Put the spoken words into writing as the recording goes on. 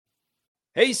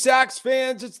Hey, Sox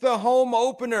fans, it's the home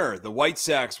opener. The White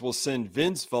Sox will send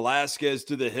Vince Velasquez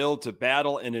to the Hill to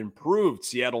battle an improved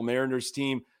Seattle Mariners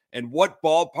team. And what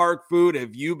ballpark food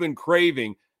have you been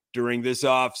craving during this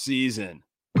offseason?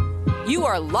 You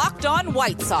are Locked On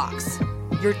White Sox,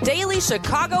 your daily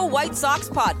Chicago White Sox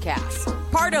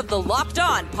podcast. Part of the Locked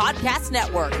On Podcast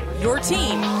Network, your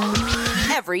team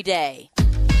every day.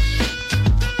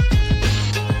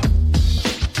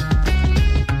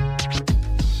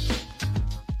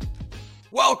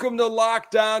 Welcome to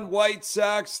Locked On White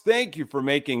Sox. Thank you for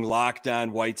making Locked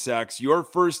On White Sox your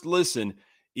first listen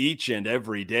each and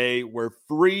every day. We're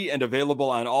free and available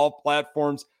on all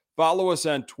platforms. Follow us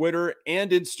on Twitter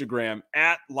and Instagram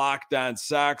at Locked On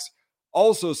Sox.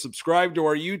 Also, subscribe to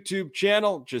our YouTube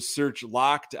channel. Just search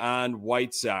Locked On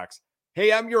White Sox.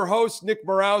 Hey, I'm your host, Nick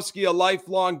Morawski, a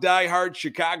lifelong diehard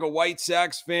Chicago White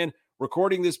Sox fan,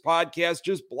 recording this podcast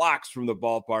just blocks from the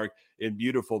ballpark in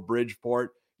beautiful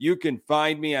Bridgeport. You can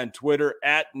find me on Twitter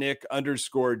at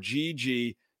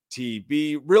Nick_GGTB.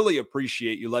 Really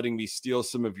appreciate you letting me steal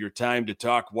some of your time to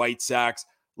talk White Sox.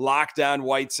 Locked On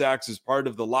White Sox is part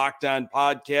of the Locked On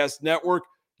Podcast Network,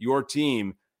 your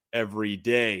team every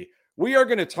day. We are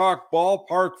going to talk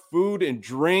ballpark food and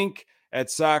drink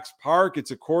at Sox Park. It's,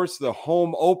 of course, the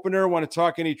home opener. I want to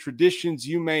talk any traditions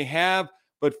you may have.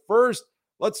 But first,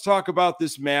 let's talk about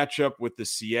this matchup with the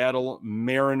Seattle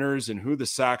Mariners and who the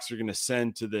Sox are going to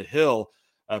send to the Hill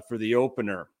for the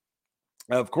opener.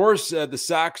 Of course, the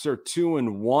Sox are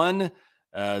 2-1.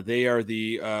 They are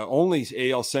the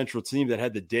only AL Central team that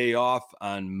had the day off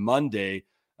on Monday.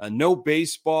 No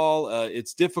baseball.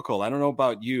 It's difficult. I don't know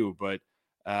about you, but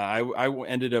I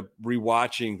ended up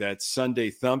rewatching that Sunday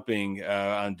thumping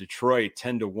on Detroit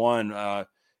 10-1.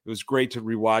 It was great to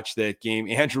rewatch that game.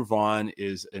 Andrew Vaughn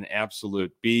is an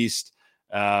absolute beast.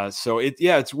 So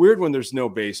it's weird when there's no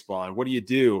baseball. And what do you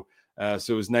do?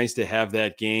 So it was nice to have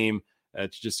that game.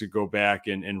 Just to go back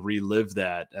and relive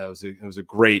that. It was a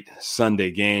great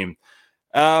Sunday game.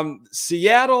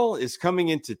 Seattle is coming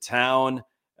into town.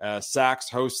 Sox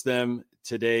host them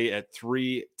today at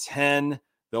 3:10.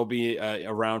 They'll be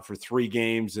around for 3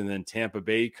 games, and then Tampa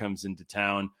Bay comes into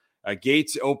town.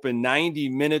 Gates open 90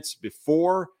 minutes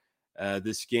before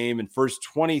this game, and first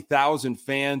 20,000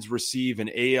 fans receive an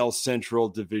AL Central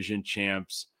Division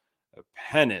Champs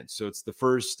pennant. So it's the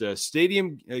first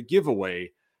stadium giveaway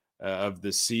of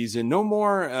the season. No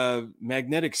more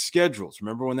magnetic schedules.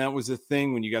 Remember when that was a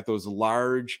thing, when you got those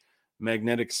large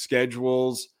magnetic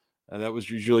schedules? That was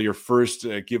usually your first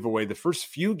giveaway, the first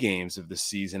few games of the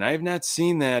season. I have not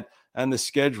seen that on the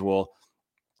schedule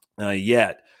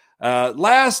yet.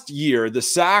 Last year, the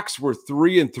Sox were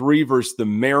 3-3 versus the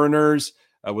Mariners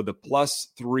with a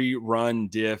 +3 run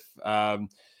diff.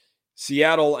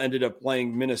 Seattle ended up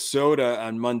playing Minnesota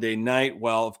on Monday night.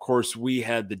 Well, of course, we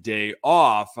had the day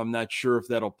off. I'm not sure if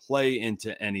that'll play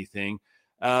into anything.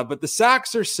 But the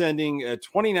Sox are sending a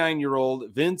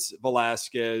 29-year-old Vince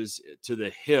Velasquez to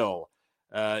the Hill.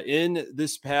 In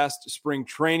this past spring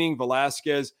training,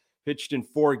 Velasquez pitched in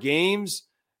 4 games.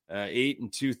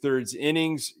 8 2/3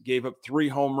 innings, gave up 3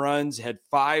 home runs, had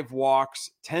 5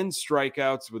 walks, 10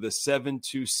 strikeouts with a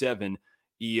 7.27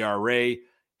 ERA.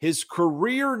 His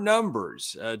career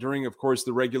numbers during, of course,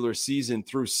 the regular season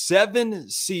through 7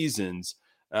 seasons,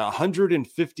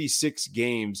 156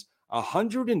 games,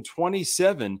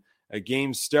 127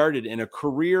 games started, and a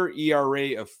career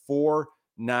ERA of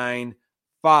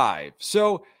 4.95.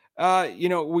 So,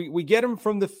 we get him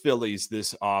from the Phillies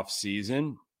this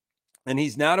offseason. And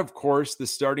he's not, of course, the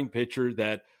starting pitcher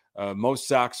that most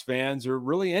Sox fans, or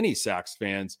really any Sox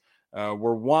fans,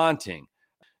 were wanting.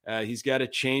 He's got a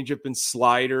changeup and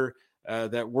slider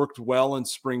that worked well in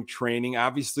spring training.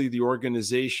 Obviously, the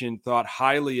organization thought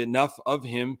highly enough of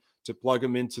him to plug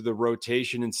him into the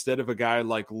rotation instead of a guy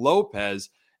like Lopez,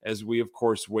 as we, of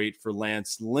course, wait for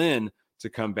Lance Lynn to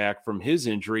come back from his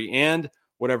injury and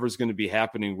whatever's going to be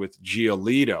happening with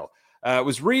Giolito. I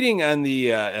was reading on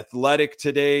the Athletic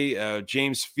today,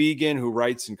 James Fegan, who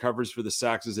writes and covers for the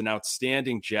Sox, does an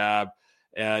outstanding job.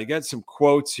 I got some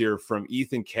quotes here from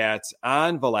Ethan Katz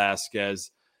on Velasquez.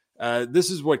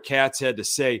 This is what Katz had to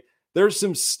say. There's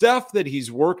some stuff that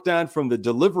he's worked on from the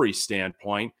delivery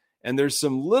standpoint, and there's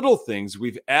some little things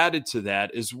we've added to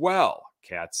that as well,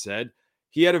 Katz said.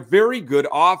 He had a very good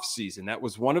offseason. That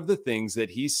was one of the things that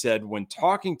he said when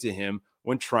talking to him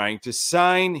when trying to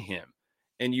sign him.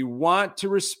 And you want to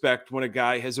respect when a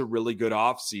guy has a really good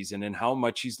offseason and how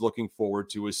much he's looking forward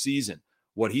to a season,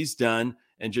 what he's done,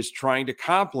 and just trying to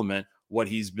complement what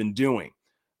he's been doing.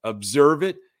 Observe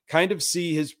it, kind of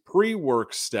see his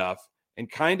pre-work stuff,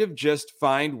 and kind of just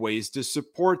find ways to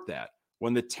support that.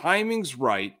 When the timing's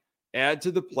right, add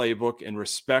to the playbook, and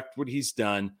respect what he's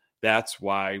done. That's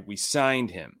why we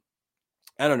signed him.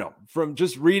 I don't know. From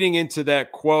just reading into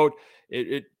that quote,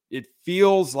 it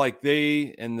feels like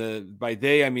they, and by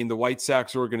they, I mean the White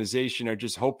Sox organization, are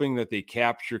just hoping that they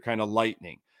capture kind of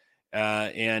lightning.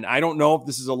 And I don't know if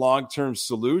this is a long-term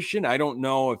solution. I don't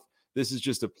know if this is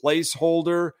just a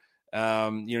placeholder.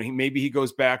 Maybe he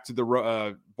goes back to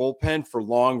the bullpen for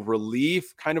long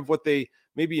relief, kind of what they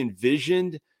maybe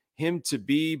envisioned him to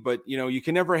be. But, you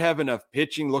can never have enough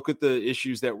pitching. Look at the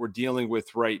issues that we're dealing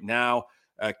with right now.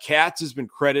 Katz has been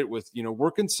credited with,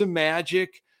 working some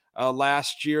magic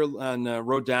last year on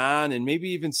Rodon and maybe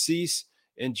even Cease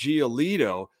and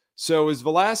Giolito. So is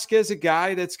Velasquez a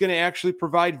guy that's going to actually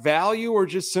provide value, or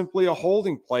just simply a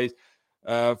holding place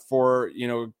for,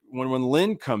 when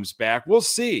Lynn comes back? We'll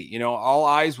see. All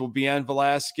eyes will be on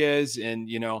Velasquez, and,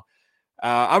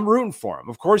 I'm rooting for him.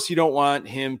 Of course, you don't want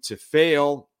him to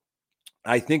fail.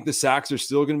 I think the Sox are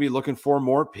still going to be looking for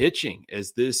more pitching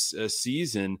as this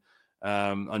season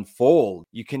unfold.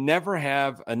 You can never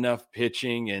have enough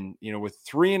pitching. And, with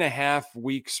 3.5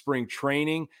 week spring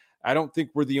training, I don't think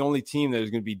we're the only team that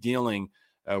is going to be dealing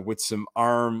with some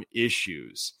arm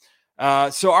issues.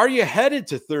 So are you headed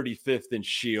to 35th and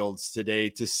Shields today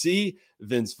to see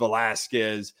Vince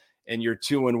Velasquez and your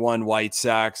 2-1 White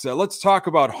Sox? Let's talk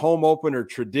about home opener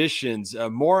traditions.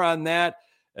 More on that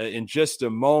in just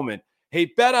a moment. Hey,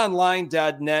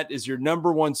 betonline.net is your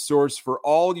number one source for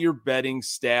all your betting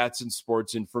stats and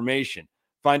sports information.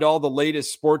 Find all the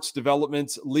latest sports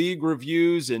developments, league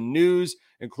reviews, and news,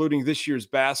 including this year's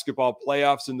basketball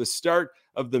playoffs and the start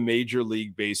of the Major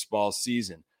League Baseball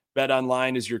season.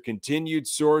 BetOnline is your continued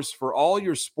source for all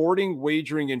your sporting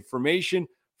wagering information,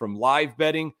 from live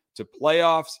betting to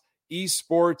playoffs,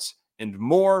 esports, and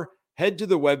more. Head to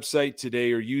the website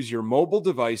today or use your mobile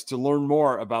device to learn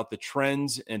more about the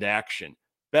trends and action.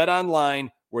 BetOnline,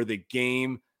 where the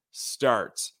game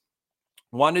starts.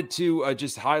 Wanted to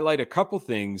just highlight a couple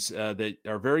things that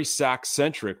are very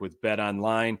Sox-centric with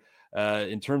BetOnline.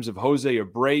 In terms of Jose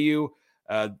Abreu,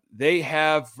 they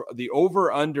have the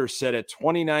over-under set at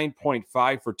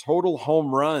 29.5 for total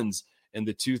home runs in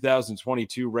the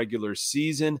 2022 regular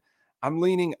season. I'm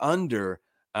leaning under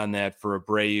on that for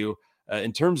Abreu.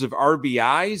 In terms of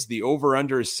RBIs, the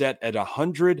over-under is set at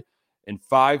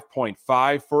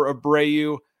 105.5 for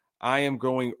Abreu. I am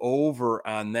going over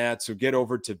on that, so get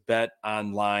over to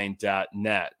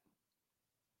betonline.net.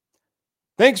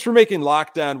 Thanks for making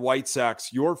Locked On White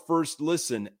Sox your first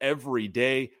listen every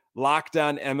day. Locked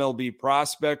On MLB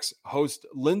Prospects host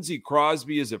Lindsey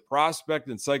Crosby is a prospect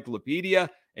encyclopedia,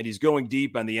 and he's going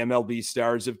deep on the MLB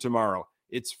stars of tomorrow.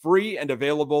 It's free and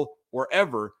available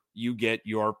wherever you get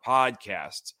your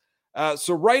podcasts.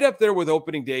 So right up there with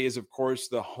opening day is, of course,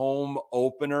 the home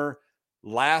opener.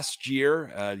 Last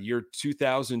year, year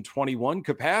 2021,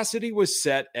 capacity was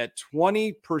set at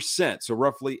 20%. So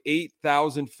roughly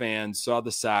 8,000 fans saw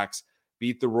the Sox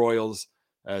beat the Royals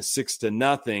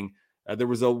 6-0. There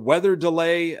was a weather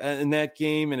delay in that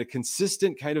game and a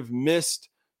consistent kind of mist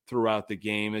throughout the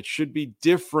game. It should be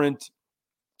different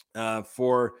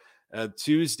for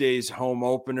Tuesday's home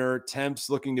opener. Temps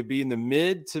looking to be in the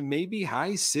mid to maybe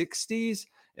high 60s.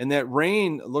 And that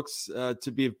rain looks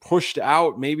to be pushed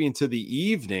out maybe into the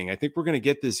evening. I think we're going to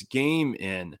get this game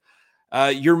in.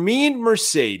 Yermin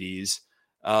Mercedes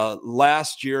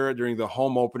last year during the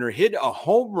home opener hit a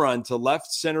home run to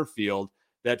left center field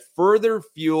that further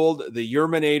fueled the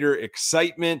Yerminator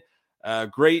excitement.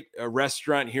 Great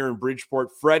restaurant here in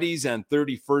Bridgeport, Freddy's on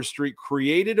 31st Street,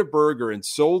 created a burger and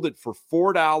sold it for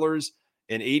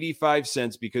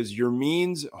 $4.85 because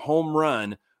Yermin's home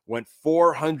run went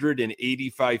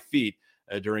 485 feet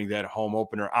during that home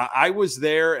opener. I was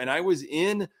there, and I was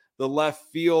in the left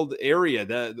field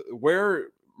area. Where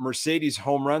Mercedes'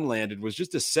 home run landed was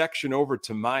just a section over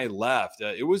to my left.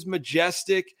 It was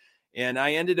majestic, and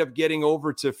I ended up getting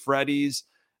over to Freddy's.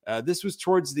 This was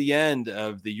towards the end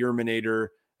of the Yerminator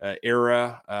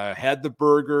era. Had the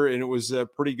burger, and it was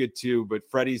pretty good too, but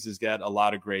Freddy's has got a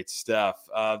lot of great stuff.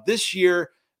 This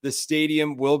year, the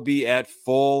stadium will be at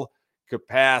full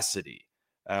capacity.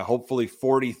 Hopefully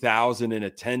 40,000 in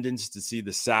attendance to see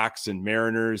the Sox and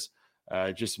Mariners.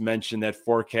 Just mentioned that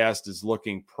forecast is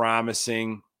looking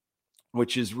promising,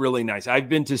 which is really nice. I've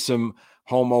been to some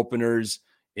home openers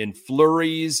in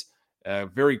flurries,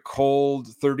 very cold,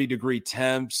 30-degree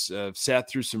temps, sat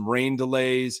through some rain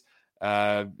delays.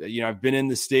 I've been in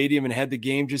the stadium and had the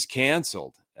game just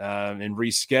canceled and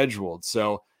rescheduled.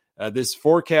 So this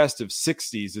forecast of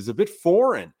 60s is a bit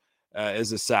foreign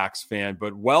as a Sox fan,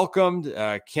 but welcomed.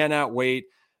 Cannot wait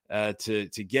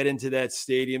to get into that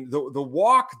stadium. The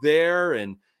walk there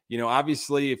and,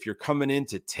 obviously if you're coming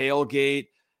into tailgate,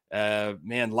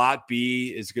 man, Lot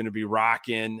B is going to be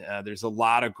rocking. There's a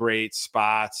lot of great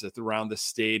spots around the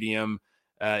stadium.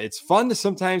 It's fun to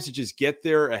sometimes to just get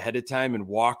there ahead of time and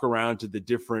walk around to the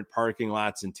different parking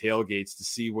lots and tailgates to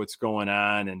see what's going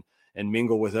on and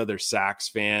mingle with other Sox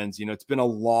fans. It's been a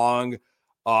long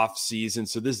off season,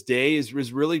 so this day is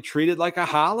really treated like a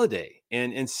holiday.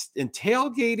 And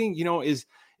tailgating,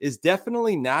 is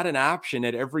definitely not an option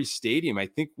at every stadium. I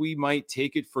think we might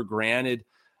take it for granted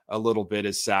a little bit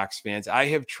as Sox fans. I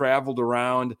have traveled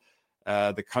around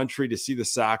the country to see the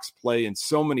Sox play in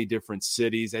so many different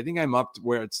cities. I think I'm up to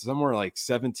where it's somewhere like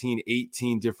 17,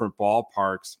 18 different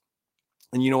ballparks.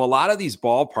 And, a lot of these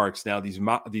ballparks now,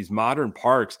 these modern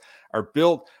parks are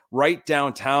built right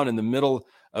downtown in the middle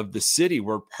of the city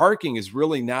where parking is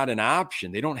really not an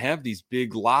option. They don't have these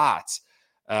big lots.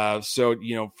 So,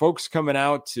 folks coming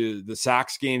out to the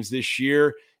Sox games this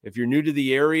year, if you're new to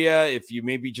the area, if you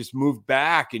maybe just moved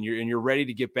back and you're ready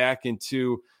to get back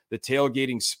into the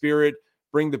tailgating spirit,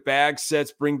 bring the bag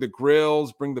sets, bring the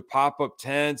grills, bring the pop-up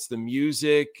tents, the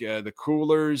music, the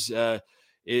coolers.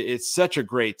 It's such a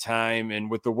great time.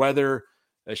 And with the weather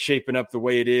shaping up the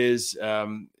way it is,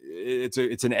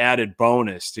 it's an added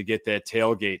bonus to get that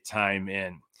tailgate time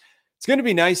in. It's going to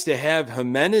be nice to have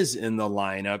Jimenez in the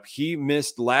lineup. He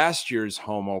missed last year's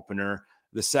home opener.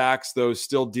 The Sox, though,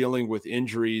 still dealing with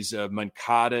injuries.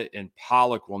 Moncada and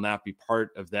Pollock will not be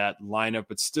part of that lineup,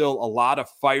 but still a lot of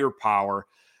firepower.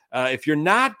 If you're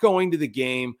not going to the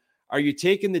game, are you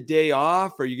taking the day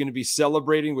off? Are you going to be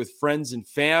celebrating with friends and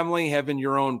family, having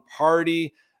your own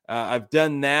party? I've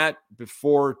done that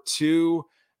before, too.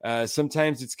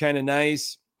 Sometimes it's kind of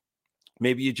nice.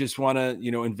 Maybe you just want to,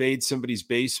 invade somebody's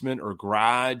basement or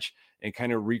garage and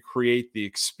kind of recreate the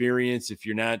experience if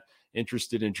you're not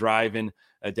interested in driving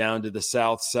down to the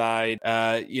south side.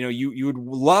 You would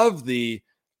love the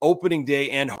opening day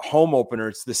and home opener.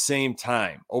 It's the same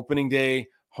time. Opening day,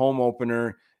 home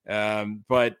opener.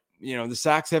 But, the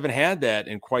Sox haven't had that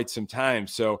in quite some time.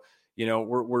 So,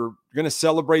 we're going to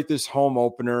celebrate this home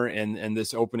opener and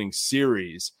this opening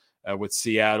series with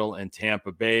Seattle and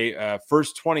Tampa Bay.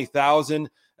 First 20,000,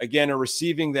 again, are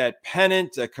receiving that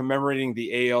pennant commemorating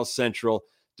the AL Central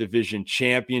Division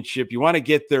Championship. You want to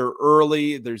get there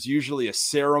early. There's usually a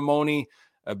ceremony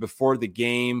before the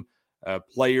game.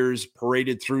 Players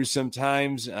paraded through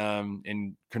sometimes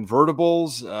in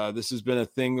convertibles. This has been a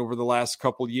thing over the last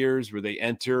couple years where they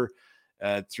enter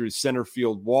through center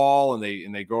field wall and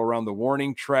they go around the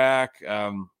warning track.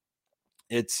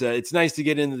 It's nice to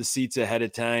get into the seats ahead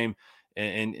of time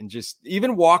and just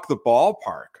even walk the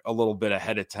ballpark a little bit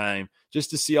ahead of time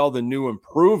just to see all the new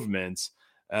improvements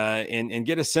and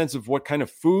get a sense of what kind of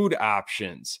food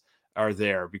options are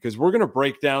there, because we're going to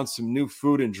break down some new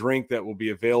food and drink that will be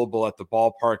available at the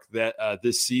ballpark that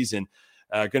this season.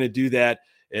 Going to do that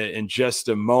in just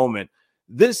a moment.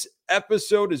 This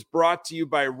episode is brought to you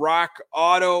by Rock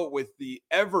Auto. With the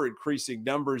ever-increasing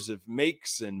numbers of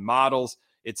makes and models,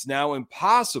 it's now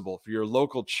impossible for your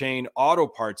local chain auto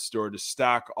parts store to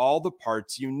stock all the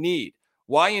parts you need.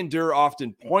 Why endure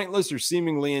often pointless or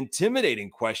seemingly intimidating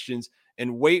questions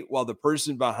and wait while the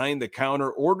person behind the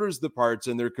counter orders the parts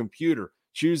on their computer,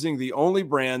 choosing the only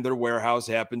brand their warehouse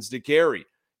happens to carry?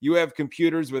 You have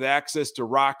computers with access to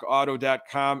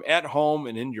rockauto.com at home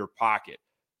and in your pocket.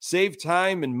 Save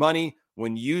time and money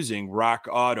when using Rock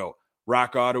Auto.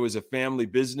 Rock Auto is a family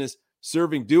business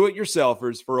serving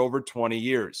do-it-yourselfers for over 20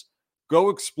 years. Go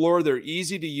explore their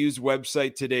easy-to-use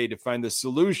website today to find the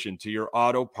solution to your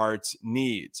auto parts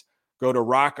needs. Go to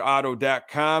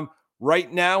rockauto.com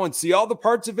right now and see all the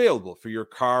parts available for your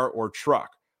car or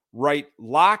truck. Write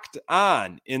Locked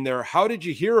On in their How Did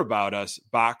You Hear About Us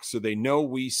box so they know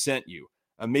we sent you.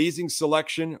 Amazing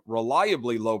selection,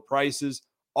 reliably low prices,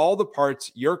 all the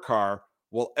parts your car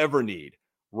will ever need.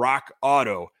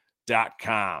 rockauto.com.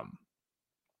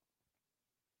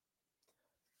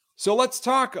 So let's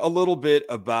talk a little bit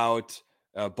about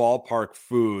ballpark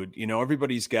food.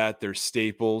 Everybody's got their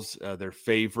staples, their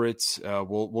favorites.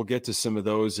 We'll get to some of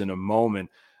those in a moment.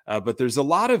 But there's a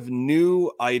lot of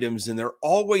new items, and there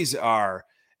always are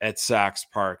at Sox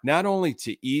Park, not only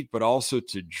to eat, but also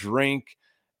to drink.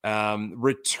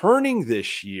 Returning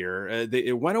this year,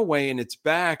 it went away and it's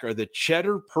back, are the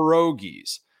cheddar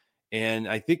pierogies. And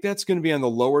I think that's going to be on the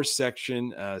lower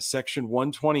section, section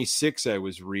 126. I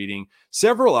was reading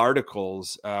several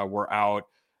articles were out,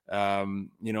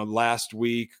 last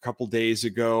week, a couple days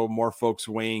ago, more folks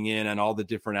weighing in on all the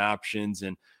different options.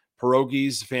 And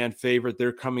pierogies, fan favorite,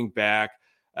 they're coming back.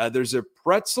 There's a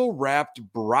pretzel wrapped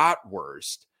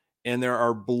bratwurst, and there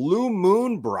are Blue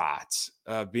Moon brats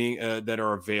that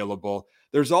are available.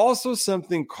 There's also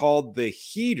something called the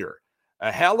Heater,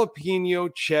 a jalapeno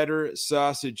cheddar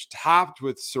sausage topped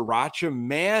with sriracha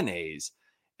mayonnaise.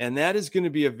 And that is going to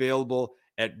be available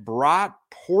at Brat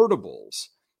Portables.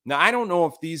 Now, I don't know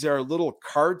if these are little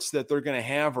carts that they're going to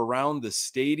have around the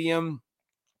stadium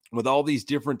with all these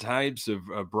different types of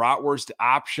bratwurst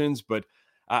options, but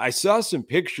I saw some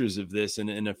pictures of this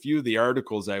in a few of the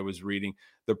articles I was reading.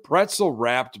 The pretzel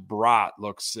wrapped brat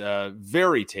looks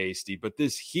very tasty, but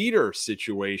this Heater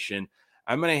situation,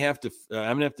 I'm gonna have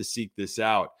to seek this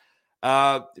out.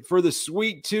 For the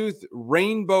Sweet Tooth,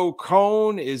 Rainbow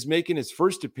Cone is making its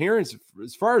first appearance,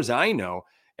 as far as I know,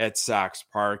 at Sox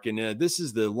Park, and this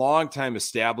is the longtime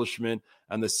establishment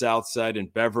on the South Side in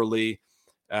Beverly.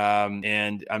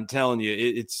 And I'm telling you,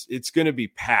 it's going to be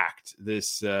packed,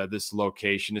 this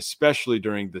location, especially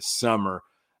during the summer.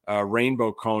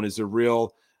 Rainbow Cone is a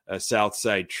real South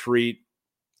Side treat.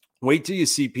 Wait till you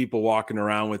see people walking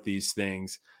around with these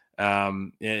things.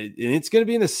 And it's going to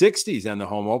be in the 60s on the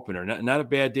home opener. Not a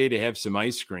bad day to have some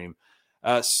ice cream.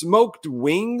 Smoked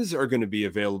wings are going to be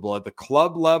available at the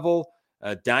club level.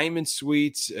 Diamond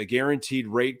Suites, a guaranteed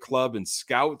rate club, and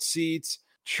Scout seats.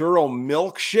 Churro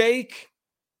milkshake.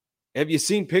 Have you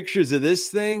seen pictures of this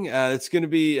thing? It's going to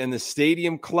be in the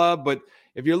Stadium Club, but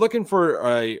if you're looking for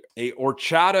a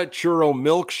horchata churro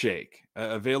milkshake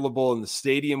available in the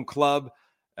Stadium Club,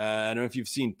 I don't know if you've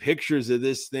seen pictures of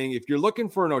this thing. If you're looking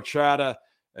for an horchata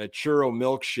churro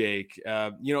milkshake,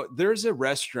 there's a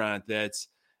restaurant that's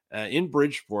in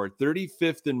Bridgeport,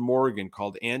 35th and Morgan,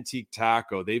 called Antique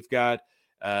Taco. They've got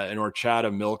an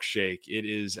horchata milkshake. It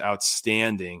is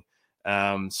outstanding.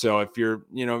 So if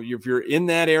you're in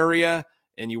that area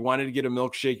and you wanted to get a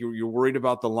milkshake, you're worried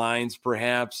about the lines,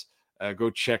 perhaps, go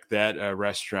check that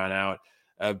restaurant out.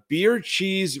 Beer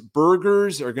cheese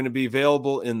burgers are going to be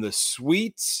available in the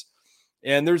suites,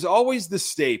 and there's always the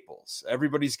staples.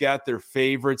 Everybody's got their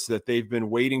favorites that they've been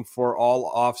waiting for all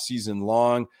off season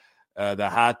long. The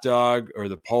hot dog or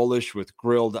the Polish with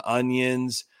grilled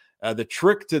onions. The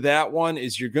trick to that one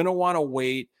is you're going to want to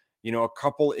wait a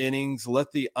couple innings,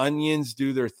 let the onions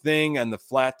do their thing on the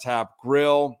flat top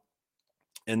grill,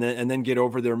 and then get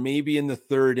over there maybe in the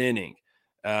third inning.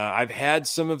 I've had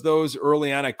some of those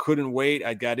early on. I couldn't wait.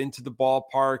 I got into the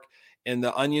ballpark, and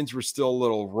the onions were still a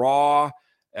little raw.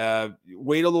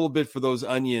 Wait a little bit for those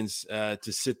onions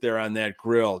to sit there on that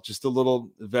grill. Just a little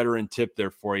veteran tip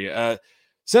there for you.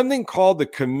 Something called the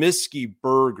Comiskey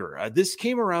Burger. This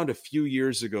came around a few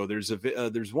years ago.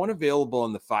 There's one available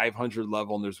on the 500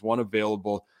 level, and there's one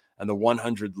available on the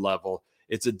 100 level.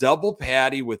 It's a double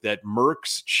patty with that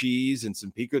Merck's cheese and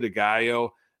some pico de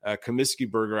gallo. Comiskey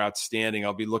Burger, outstanding.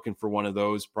 I'll be looking for one of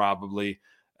those probably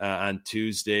on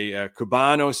Tuesday.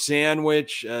 Cubano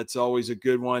sandwich, it's always a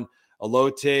good one.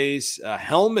 Elotes,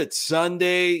 helmet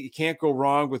sundae. You can't go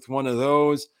wrong with one of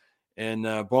those. And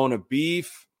bone of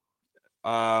beef.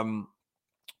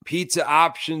 Pizza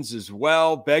options as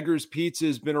well. Beggar's Pizza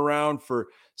has been around for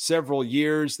several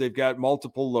years. They've got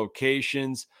multiple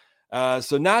locations.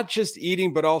 So not just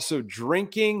eating, but also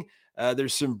drinking.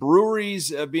 There's some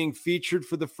breweries being featured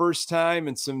for the first time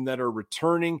and some that are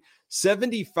returning.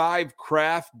 75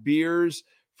 craft beers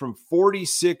from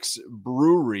 46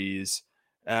 breweries.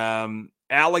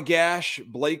 Allagash,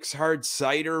 Blake's Hard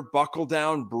Cider, Buckle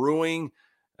Down Brewing,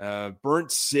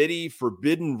 Burnt City,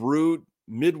 Forbidden Root,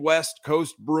 Midwest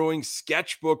Coast Brewing,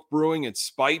 Sketchbook Brewing, and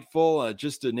Spiteful,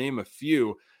 just to name a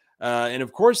few. And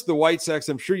of course, the White Sox,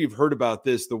 I'm sure you've heard about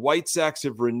this. The White Sox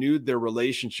have renewed their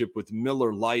relationship with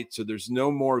Miller Lite, so there's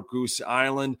no more Goose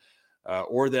Island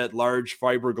or that large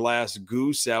fiberglass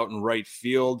goose out in right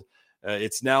field.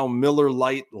 It's now Miller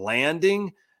Lite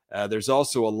Landing. There's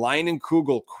also a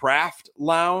Leinenkugel Craft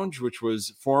Lounge, which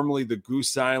was formerly the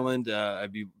Goose Island,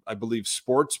 I believe,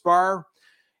 sports bar,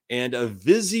 and a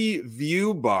Vizzy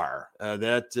View Bar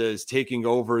that is taking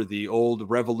over the old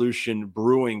Revolution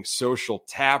Brewing social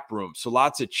tap room. So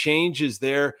lots of changes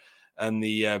there on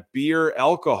the beer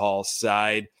alcohol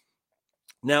side.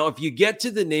 Now, if you get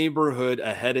to the neighborhood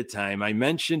ahead of time, I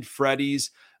mentioned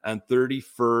Freddy's on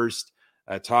 31st.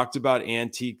 I talked about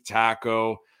Antique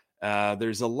Taco.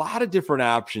 There's a lot of different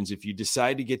options if you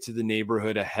decide to get to the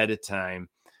neighborhood ahead of time,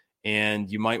 and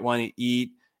you might want to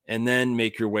eat and then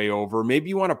make your way over. Maybe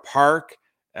you want to park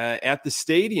at the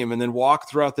stadium and then walk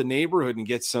throughout the neighborhood and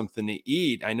get something to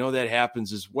eat. I know that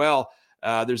happens as well.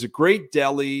 There's a great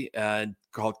deli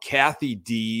called Kathy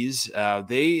D's.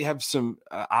 They have some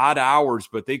odd hours,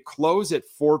 but they close at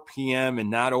 4 p.m. and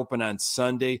not open on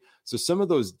Sunday. So some of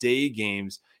those day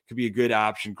games could be a good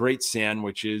option. Great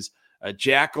sandwiches.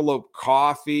 Jackalope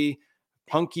Coffee,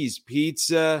 Punky's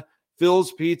Pizza,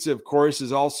 Phil's Pizza, of course,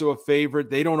 is also a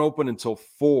favorite. They don't open until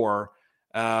 4.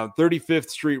 35th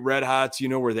Street Red Hots, you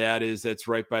know where that is. That's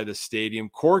right by the stadium.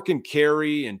 Cork and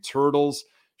Kerry and Turtles,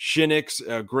 Shinnick's,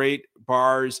 great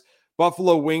bars.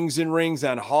 Buffalo Wings and Rings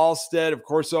on Halstead. Of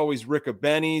course, always Ricka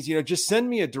Benny's. Just send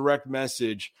me a direct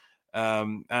message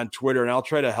on Twitter, and I'll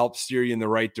try to help steer you in the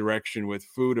right direction with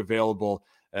food available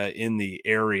in the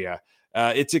area.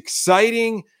 It's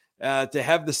exciting to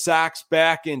have the Sox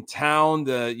back in town.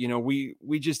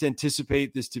 We just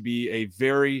anticipate this to be a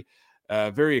very,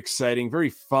 very exciting, very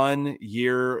fun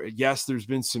year. Yes, there's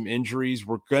been some injuries.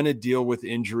 We're going to deal with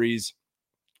injuries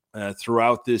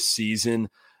throughout this season.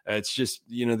 It's just,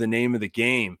 the name of the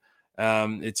game.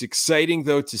 It's exciting,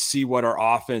 though, to see what our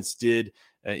offense did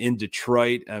in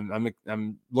Detroit.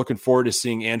 I'm looking forward to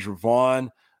seeing Andrew Vaughn,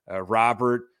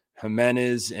 Robert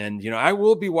Jimenez, and I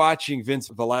will be watching Vince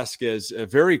Velasquez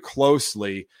very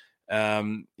closely,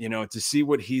 to see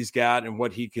what he's got and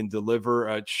what he can deliver.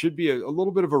 It should be a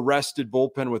little bit of a rested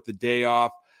bullpen with the day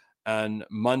off on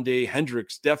Monday.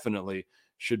 Hendricks definitely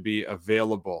should be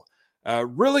available.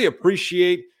 Really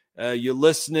appreciate you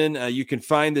listening. You can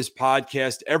find this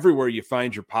podcast everywhere you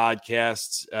find your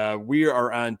podcasts. We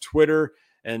are on Twitter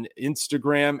and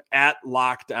Instagram at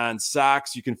Locked On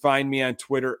Sox. You can find me on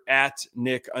Twitter at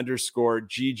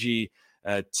Nick_GGTB.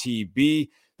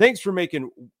 Thanks for making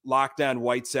Locked On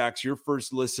White Sox your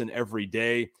first listen every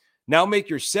day. Now make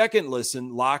your second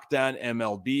listen Locked On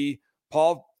MLB.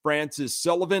 Paul Francis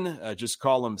Sullivan, just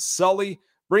call him Sully,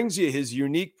 brings you his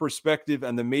unique perspective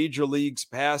on the major leagues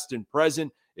past and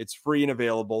present. It's free and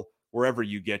available wherever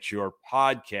you get your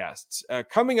podcasts.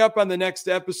 Coming up on the next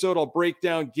episode, I'll break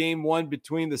down Game 1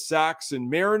 between the Sox and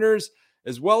Mariners,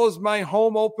 as well as my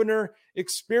home opener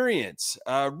experience.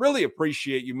 Really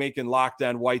appreciate you making Locked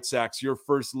On White Sox your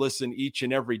first listen each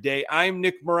and every day. I'm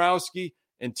Nick Morawski.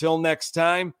 Until next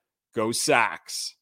time, go Sox.